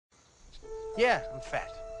Yeah, I'm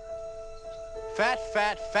fat. Fat,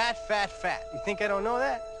 fat, fat, fat, fat. You think I don't know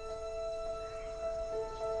that?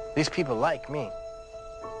 These people like me.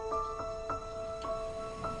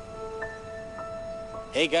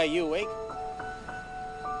 Hey, guy, you awake?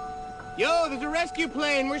 Yo, there's a rescue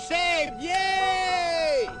plane. We're saved.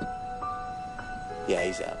 Yay! Yeah,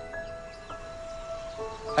 he's out.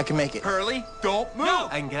 I can make it. Hurley, don't move! No.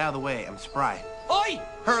 I can get out of the way. I'm spry. Oi!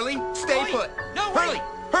 Hurley, stay Oi. put! No, Hurley! wait.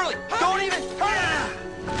 Hurley! Don't even...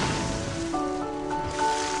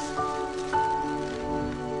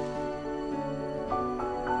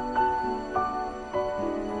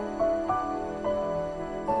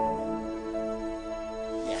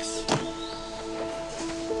 Yes.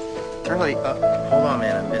 Hurley, hold on,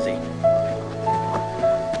 man. I'm busy.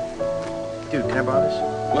 Dude, can I borrow this?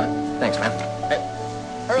 What? Thanks, man. Hey.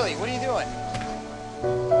 Hurley, what are you doing?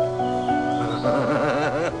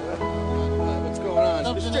 What's going on?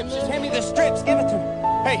 The strips. Just hand me the strips. Give it to me.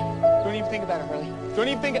 Hey, don't even think about it, Hurley. Don't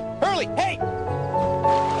even think it. Hurley, hey!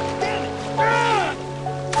 Damn it! Ah!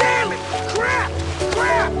 Damn it! Crap!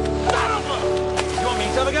 Crap! Son of a... You want me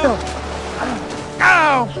to have a go?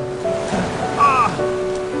 Ow! Ow!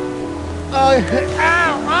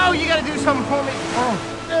 Oh, you gotta do something for me.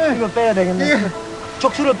 이거 빼야 되겠네.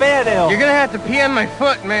 척추를 빼야 돼요. You're gonna have to pee on my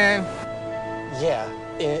foot, man. Yeah,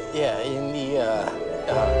 in the,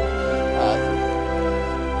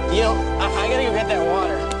 you know, I gotta go get that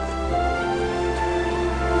water.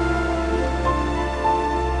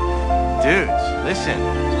 Dudes, listen,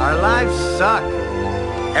 our lives suck.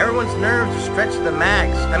 Everyone's nerves are stretched to the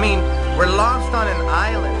max. I mean, we're lost on an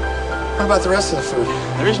island. What about the rest of the food?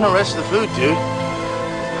 There is no rest of the food, dude.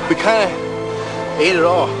 We kind of ate it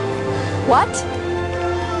all. What?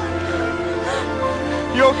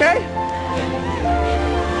 You okay?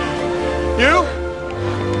 You?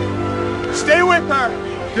 Stay with her.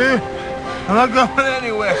 Dude, I'm not going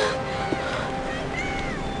anywhere.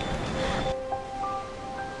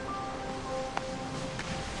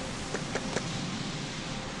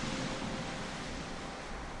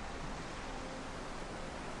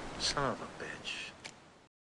 Son of a bitch.